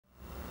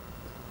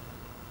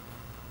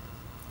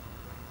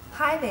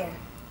Hi there.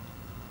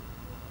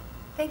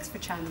 Thanks for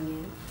chiming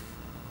in.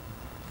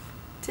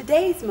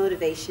 Today's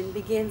motivation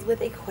begins with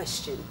a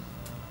question.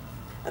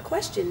 A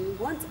question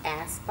once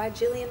asked by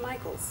Jillian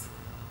Michaels.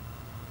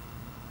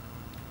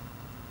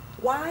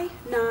 Why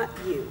not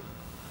you?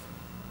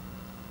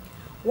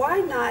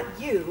 Why not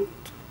you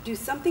do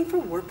something for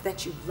work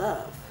that you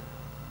love?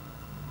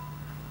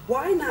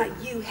 Why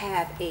not you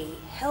have a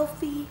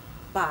healthy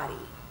body?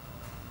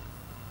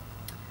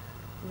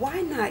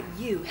 Why not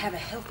you have a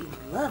healthy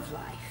love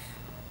life?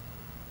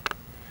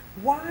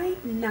 Why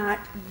not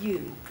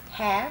you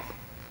have,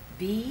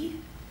 be,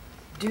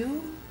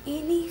 do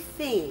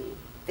anything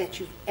that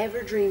you've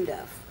ever dreamed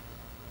of?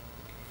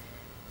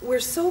 We're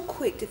so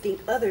quick to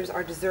think others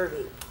are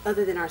deserving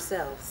other than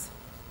ourselves.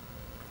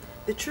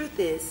 The truth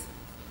is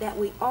that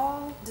we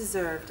all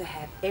deserve to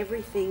have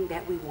everything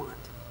that we want.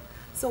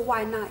 So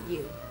why not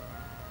you?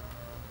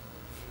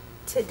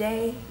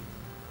 Today,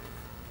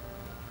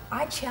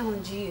 I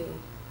challenge you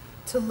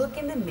to look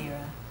in the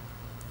mirror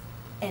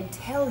and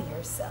tell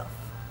yourself,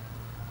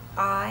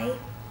 I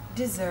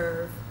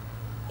deserve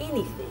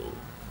anything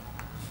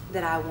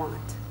that I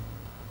want.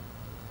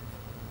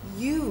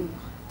 You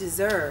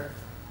deserve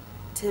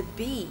to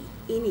be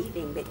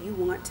anything that you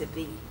want to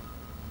be.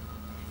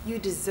 You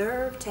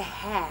deserve to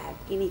have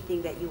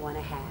anything that you want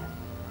to have.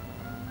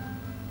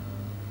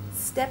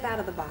 Step out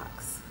of the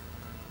box.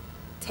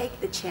 Take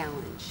the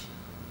challenge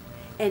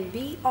and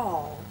be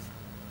all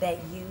that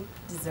you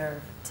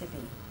deserve to be.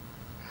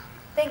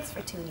 Thanks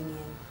for tuning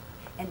in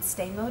and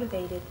stay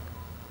motivated.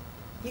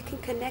 You can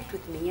connect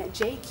with me at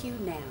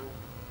jqnow.com.